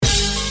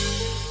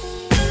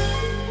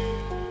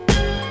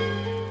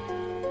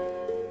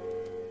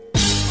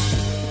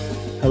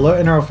Hello,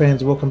 NRL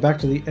fans. Welcome back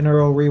to the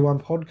NRL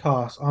Rewind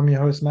podcast. I'm your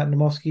host, Matt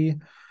Namoski.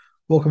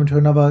 Welcome to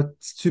another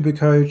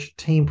Supercoach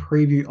team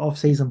preview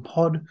off-season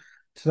pod.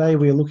 Today,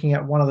 we are looking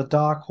at one of the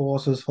dark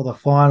horses for the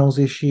finals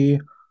this year.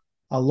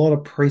 A lot of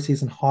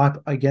preseason hype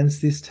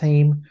against this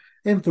team,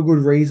 and for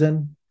good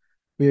reason.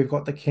 We have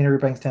got the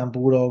Canterbury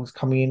Bulldogs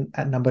coming in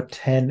at number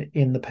 10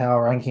 in the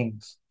power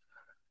rankings.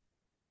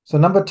 So,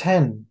 number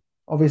 10,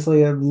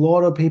 obviously, a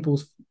lot of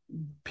people's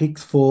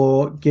picks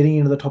for getting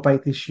into the top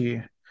 8 this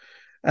year.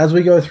 As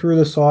we go through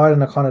the side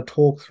and I kind of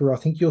talk through, I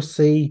think you'll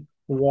see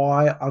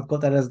why I've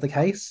got that as the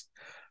case.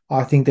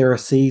 I think they're a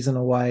season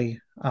away,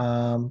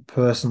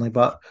 personally,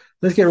 but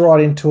let's get right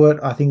into it.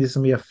 I think this is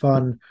going to be a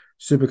fun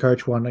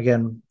Supercoach one.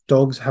 Again,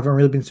 Dogs haven't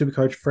really been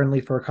Supercoach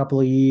friendly for a couple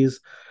of years.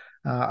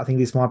 I think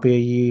this might be a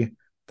year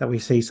that we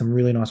see some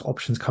really nice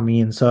options coming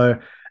in. So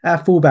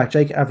at fullback,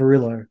 Jake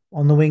Averillo.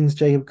 On the wings,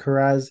 Jacob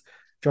Kiraz,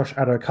 Josh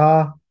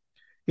Adokar.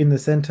 In the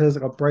centres,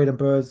 I've got Braden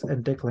Burns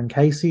and Declan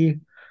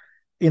Casey.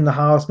 In the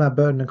halves, Matt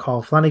Burton and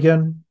Kyle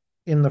Flanagan.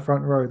 In the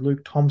front row,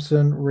 Luke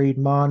Thompson, Reid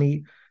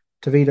Marnie,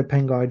 Tavita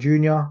Pengai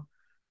Jr.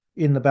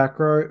 In the back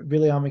row,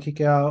 Viliama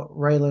Kikau,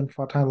 Raylan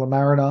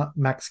Faitala-Mariner,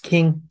 Max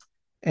King.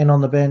 And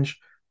on the bench,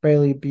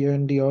 Bailey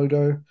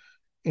Biondiodo,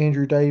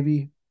 Andrew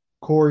Davey,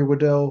 Corey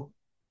Waddell,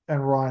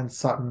 and Ryan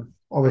Sutton,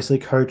 obviously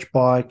coached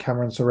by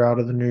Cameron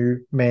Serralda, the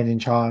new man in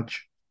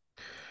charge.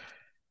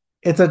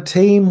 It's a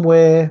team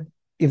where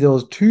if there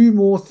was two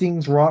more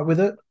things right with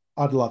it,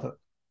 I'd love it.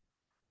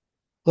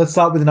 Let's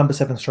start with the number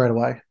 7 straight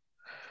away.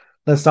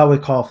 Let's start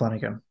with Kyle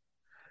Flanagan.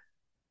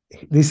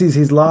 This is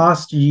his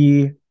last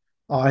year,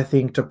 I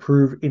think, to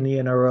prove in the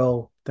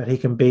NRL that he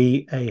can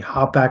be a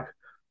halfback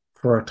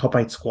for a top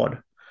 8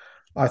 squad.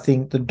 I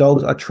think the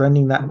Dogs are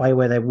trending that way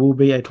where they will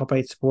be a top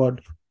 8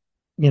 squad,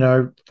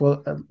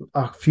 for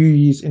a few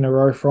years in a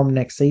row from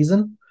next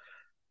season.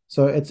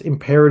 So it's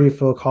imperative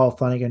for Kyle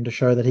Flanagan to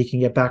show that he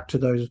can get back to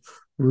those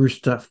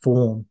Rooster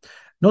form.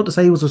 Not to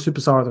say he was a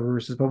superstar of the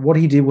Roosters, but what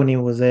he did when he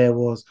was there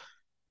was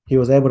he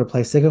was able to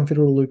play second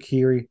fiddle to Luke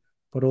Keary,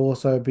 but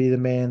also be the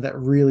man that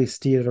really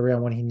steered it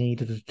around when he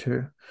needed it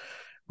to.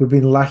 We've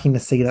been lacking to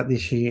see that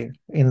this year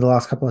in the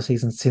last couple of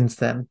seasons since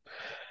then.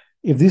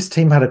 If this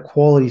team had a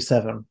quality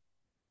 7,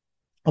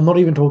 I'm not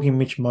even talking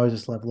Mitch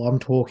Moses level. I'm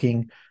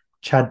talking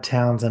Chad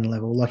Townsend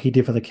level, like he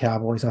did for the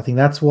Cowboys. I think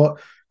that's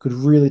what could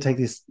really take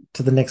this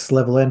to the next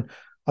level. And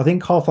I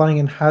think Kyle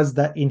Flanagan has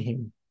that in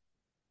him.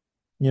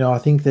 I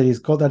think that he's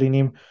got that in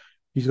him.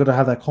 He's got to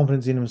have that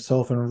confidence in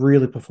himself and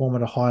really perform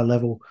at a high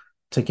level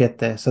to get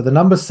there. So the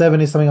number 7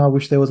 is something I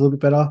wish there was a little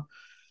bit better.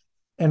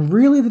 And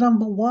really the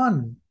number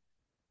 1,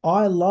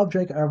 I love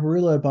Jake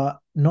Averillo, but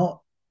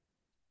not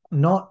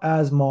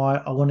as I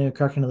want to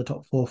crack into the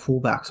top 4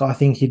 fullback. So I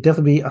think he'd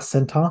definitely be a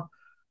centre.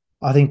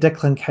 I think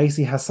Declan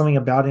Casey has something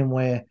about him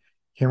where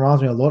he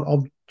reminds me a lot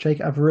of Jake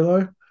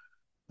Averillo.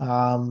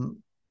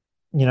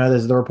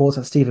 There's the reports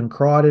that Stephen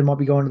Crichton might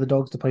be going to the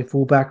Dogs to play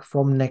fullback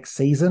from next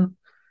season.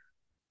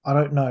 I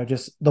don't know.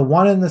 Just the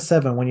 1 and the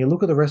 7, when you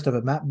look at the rest of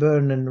it, Matt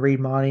Burton and Reid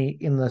Marnie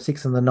in the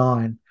 6 and the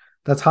 9,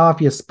 that's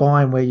half your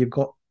spine where you've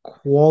got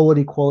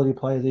quality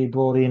players that you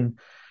brought in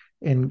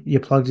and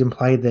you plugged and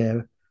played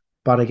there.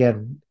 But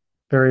again,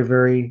 very,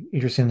 very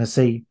interesting to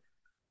see.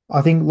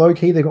 I think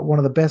low-key, they've got one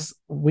of the best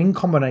wing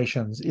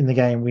combinations in the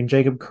game with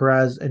Jacob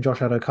Kiraz and Josh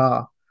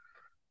Adokar.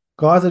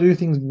 Guys that do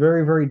things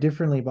very, very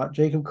differently, but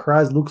Jacob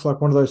Kiraz looks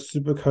like one of those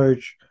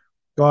Supercoach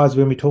guys we're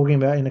going to be talking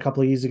about in a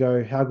couple of years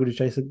ago. How good is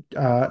Jacob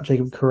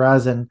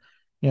Kiraz? And,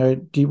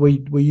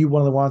 were you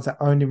one of the ones that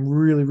owned him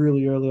really,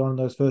 really early on in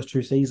those first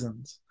 2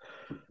 seasons?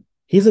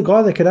 He's a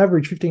guy that could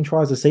average 15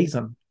 tries a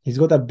season. He's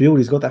got that build.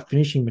 He's got that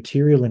finishing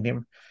material in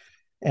him.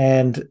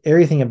 And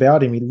everything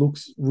about him, he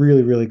looks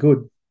really, really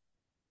good.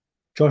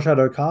 Josh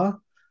Adokar,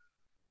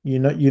 you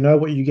know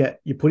what you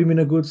get. You put him in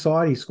a good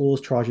side, he scores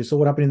tries. You saw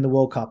what happened in the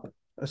World Cup.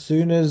 As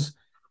soon as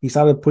he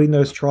started putting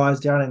those tries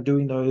down and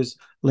doing those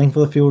length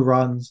of the field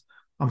runs,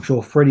 I'm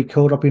sure Freddie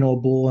curled up in a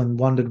ball and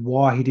wondered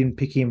why he didn't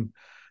pick him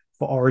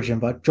for Origin.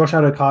 But Josh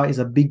Adokar is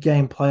a big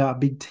game player, a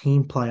big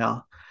team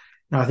player.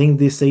 And I think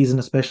this season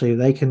especially,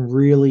 they can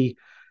really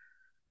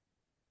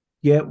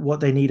get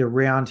what they need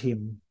around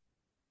him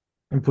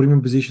and put him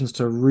in positions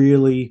to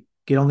really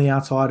get on the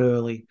outside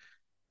early,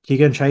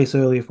 kick and chase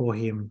early for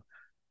him.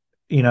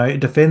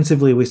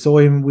 Defensively, we saw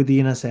him with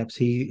the intercepts.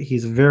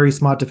 He's very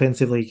smart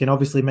defensively. He can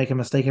obviously make a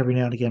mistake every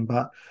now and again,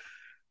 but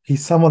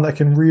he's someone that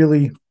can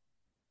really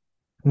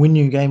win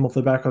you a game off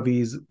the back of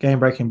his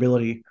game-breaking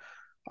ability.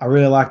 I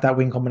really like that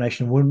wing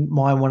combination. Wouldn't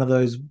mind one of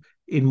those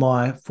in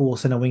my 4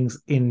 center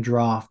wings in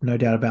draft, no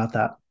doubt about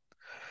that.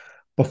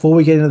 Before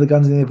we get into the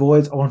guns and the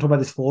voids, I want to talk about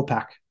this forward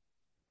pack.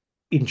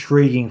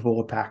 Intriguing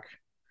forward pack.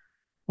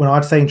 When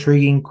I'd say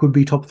intriguing, could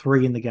be top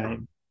 3 in the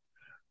game.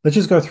 Let's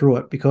just go through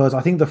it because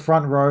I think the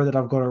front row that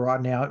I've got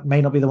right now, it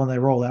may not be the one they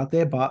roll out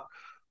there, but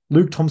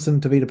Luke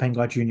Thompson, Tavita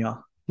Pengai Jr.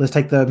 Let's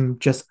take them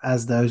just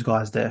as those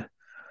guys there.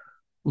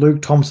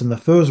 Luke Thompson, the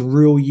first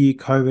real year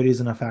COVID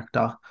isn't a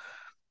factor,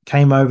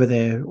 came over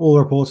there. All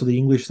reports of the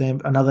English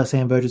another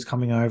Sam Burgess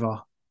coming over.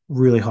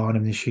 Really high on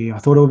him this year. I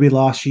thought it would be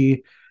last year.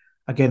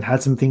 Again,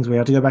 had some things where he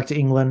had to go back to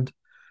England.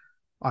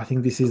 I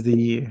think this is the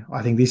year.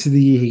 I think this is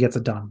the year he gets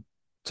it done.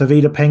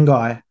 Tavita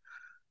Pengai,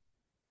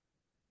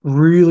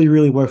 really,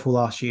 really woeful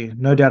last year.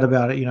 No doubt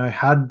about it.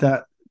 Had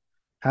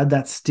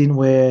that stint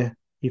where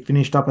he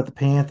finished up at the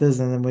Panthers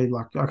and then we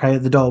like, okay,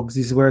 the Dogs,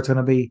 this is where it's going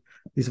to be.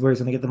 This is where he's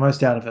going to get the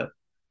most out of it.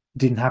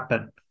 Didn't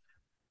happen.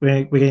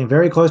 We're getting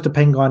very close to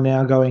Pengai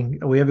now going,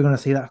 are we ever going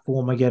to see that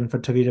form again for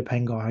Tavita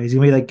Pengai? Is he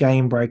going to be that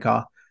game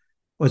breaker?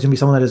 Or is he going to be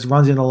someone that just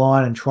runs in the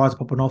line and tries to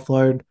pop an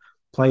offload,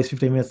 plays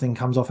 15 minutes, then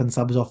comes off and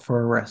subs off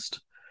for a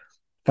rest?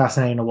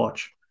 Fascinating to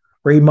watch.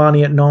 Reed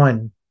Marnie at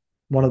 9,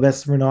 one of the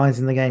best nines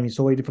in the game. You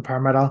saw what he did for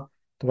Parramatta,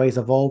 the way he's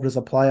evolved as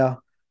a player.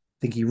 I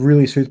think he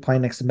really suits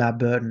playing next to Matt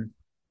Burton.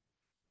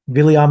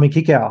 Viliami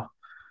Kikau,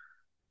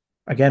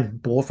 again,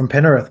 bought from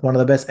Penrith, one of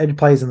the best edge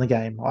players in the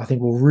game. I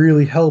think will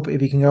really help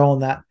if he can go on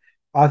that.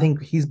 I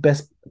think his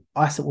best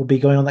asset will be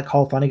going on that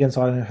Cole Flanagan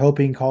side and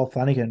helping Cole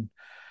Flanagan,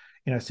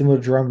 similar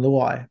to Jerome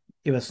Luai.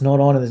 If it's not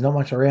on and there's not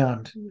much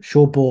around,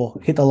 short ball,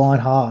 hit the line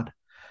hard.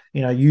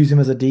 Use him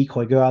as a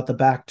decoy, go out the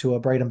back to a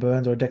Braden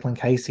Burns or a Declan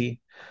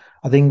Casey.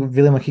 I think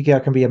William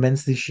Makikau can be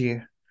immense this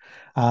year.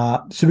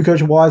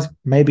 Supercoach wise,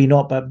 maybe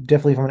not, but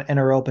definitely from an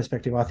NRL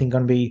perspective, I think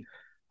going to be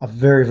a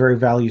very, very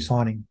value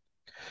signing.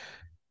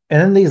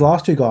 And then these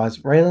last two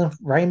guys, Raymond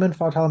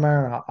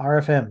Faitala-Mariner,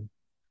 RFM,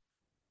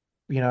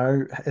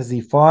 as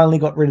he finally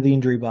got rid of the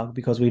injury bug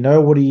because we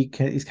know what he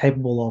is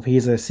capable of. He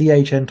is a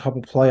CHN type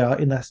of player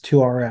in that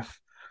 2RF.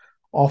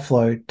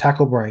 Offload,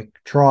 tackle break,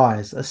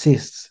 tries,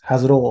 assists,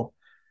 has it all.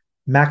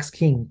 Max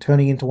King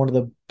turning into one of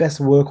the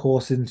best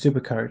workhorses in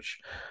Supercoach.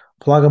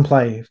 Plug and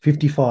play,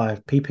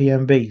 55,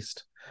 PPM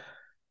beast.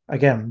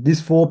 Again,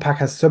 this 4-pack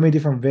has so many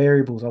different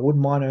variables. I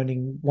wouldn't mind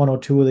owning one or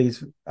two of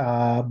these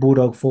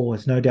Bulldog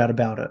forwards, no doubt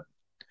about it.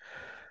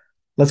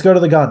 Let's go to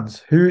the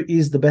guns. Who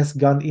is the best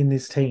gun in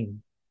this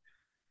team?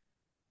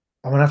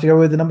 I'm going to have to go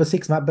with the number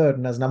 6, Matt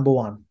Burton, as number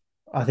 1.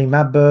 I think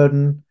Matt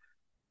Burton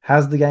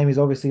has the game. He's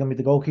obviously going to be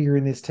the goal kicker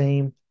in this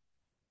team.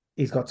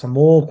 He's got some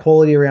more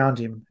quality around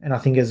him. And I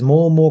think as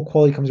more and more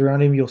quality comes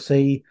around him, you'll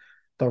see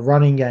the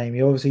running game.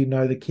 You obviously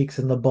know the kicks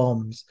and the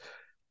bombs.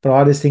 But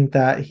I just think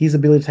that his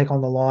ability to take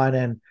on the line,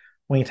 and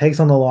when he takes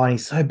on the line,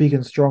 he's so big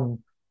and strong.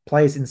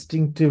 Players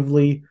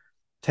instinctively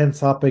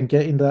tense up and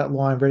get into that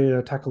line ready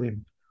to tackle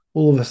him.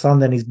 All of a sudden,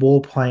 then his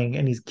ball playing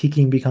and his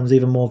kicking becomes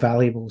even more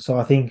valuable. So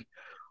I think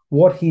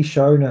what he's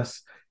shown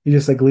us is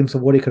just a glimpse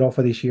of what he could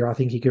offer this year. I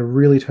think he could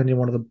really turn into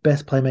one of the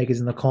best playmakers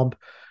in the comp,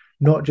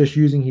 not just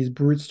using his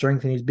brute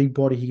strength and his big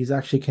body. He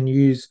actually can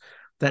use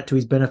that to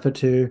his benefit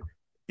to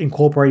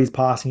incorporate his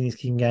passing and his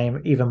kicking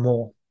game even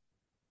more.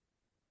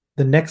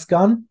 The next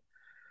gun,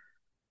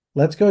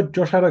 let's go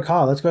Josh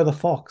Adokar. Let's go the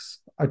Fox.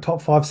 A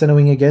top 5 center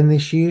wing again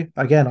this year.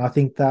 Again, I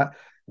think that,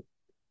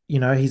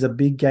 he's a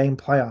big game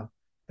player.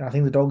 And I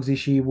think the Dogs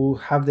this year will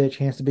have their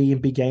chance to be in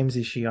big games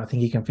this year. I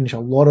think he can finish a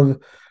lot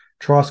of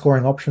try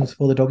scoring options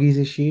for the Doggies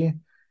this year.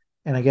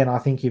 And again, I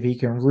think if he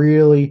can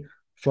really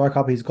strike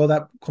up, he's got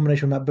that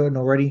combination with Matt Burton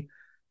already.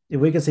 If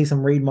we can see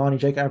some Reed Marnie,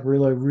 Jake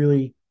Averillo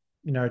really,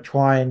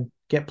 try and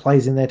get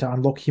plays in there to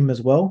unlock him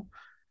as well,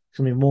 it's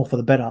going to be more for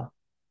the better.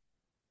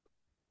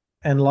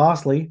 And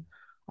lastly,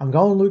 I'm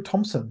going Luke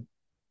Thompson.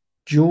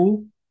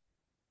 Jewel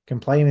can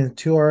play him in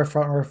 2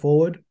 front row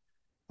forward.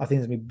 I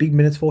think there's going to be big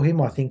minutes for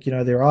him. I think,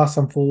 there are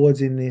some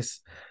forwards in this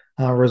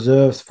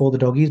reserves for the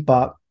Doggies,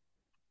 but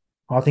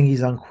I think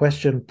he's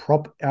unquestioned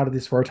prop out of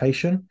this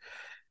rotation.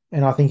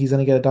 And I think he's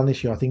going to get it done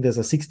this year. I think there's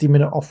a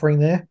 60-minute offering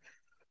there.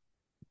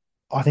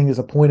 I think there's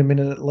a point a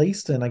minute at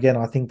least. And again,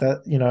 I think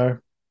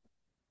that,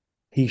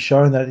 he's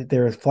shown that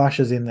there are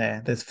flashes in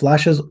there. There's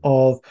flashes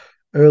of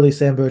early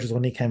Sam Burgess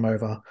when he came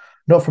over.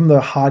 Not from the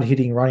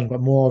hard-hitting running,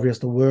 but more of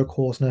just the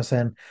workhorseness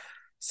and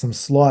some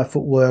slight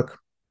footwork.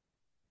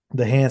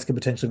 The hands could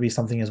potentially be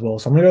something as well.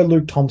 So I'm going to go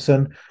Luke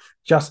Thompson,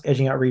 just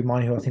edging out Reed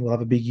Marnie, who I think will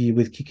have a big year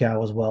with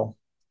Kikau as well.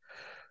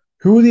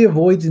 Who are the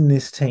avoids in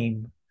this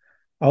team?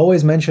 I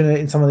always mention it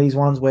in some of these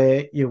ones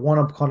where you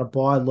want to kind of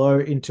buy low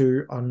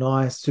into a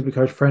nice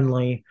Supercoach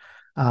friendly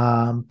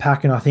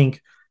pack. And I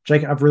think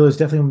Jake Averillo is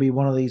definitely going to be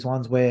one of these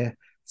ones where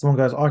someone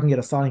goes, I can get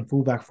a starting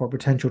fullback for a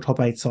potential top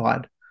 8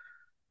 side.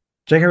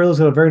 Jake Averillo's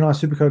got a very nice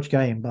Supercoach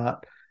game,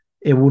 but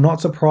it will not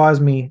surprise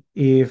me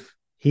if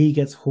he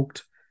gets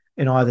hooked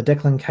and either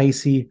Declan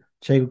Casey,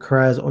 Jacob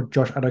Kiraz, or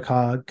Josh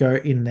Adokar go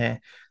in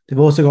there. They've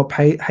also got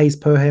Hayes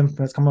Perham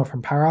that's coming up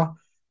from Para,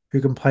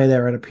 who can play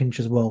there at a pinch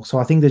as well. So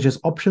I think there's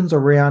just options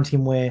around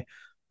him where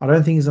I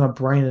don't think he's going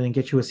to brain it and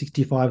get you a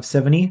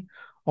 65-70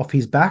 off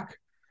his back.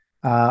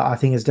 I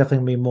think it's definitely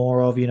going to be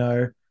more of,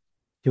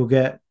 he'll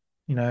get,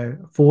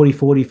 40,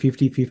 40,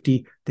 50,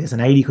 50. There's an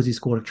 80 because he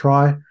scored a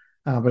try.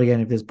 But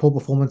again, if there's poor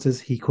performances,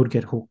 he could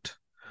get hooked.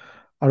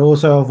 I'd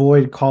also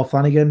avoid Kyle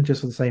Flanagan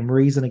just for the same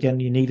reason. Again,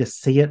 you need to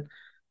see it.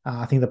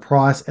 I think the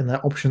price and the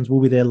options will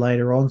be there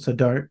later on, so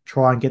don't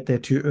try and get there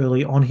too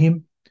early on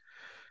him.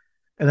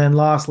 And then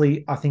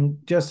lastly, I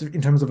think just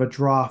in terms of a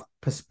draft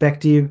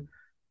perspective,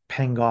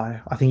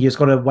 Pengai. I think you just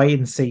got to wait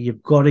and see.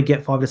 You've got to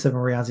get 5 to 7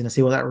 rounds in to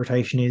see what that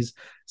rotation is,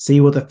 see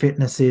what the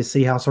fitness is,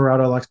 see how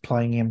Serrato likes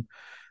playing him.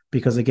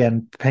 because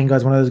again, Pango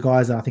is one of those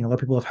guys that I think a lot of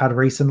people have had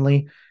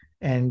recently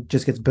and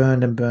just gets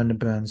burned and burned and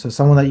burned. So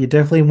someone that you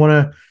definitely want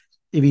to,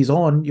 if he's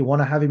on, you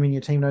want to have him in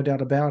your team, no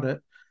doubt about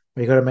it.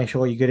 But you got to make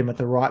sure you get him at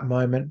the right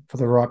moment for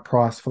the right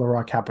price for the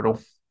right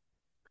capital.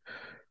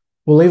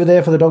 We'll leave it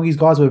there for the doggies,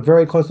 guys. We're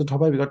very close to the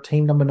top 8. We've got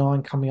team number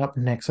 9 coming up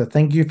next. So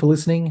thank you for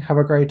listening. Have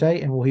a great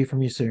day, and we'll hear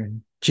from you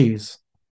soon. Cheers.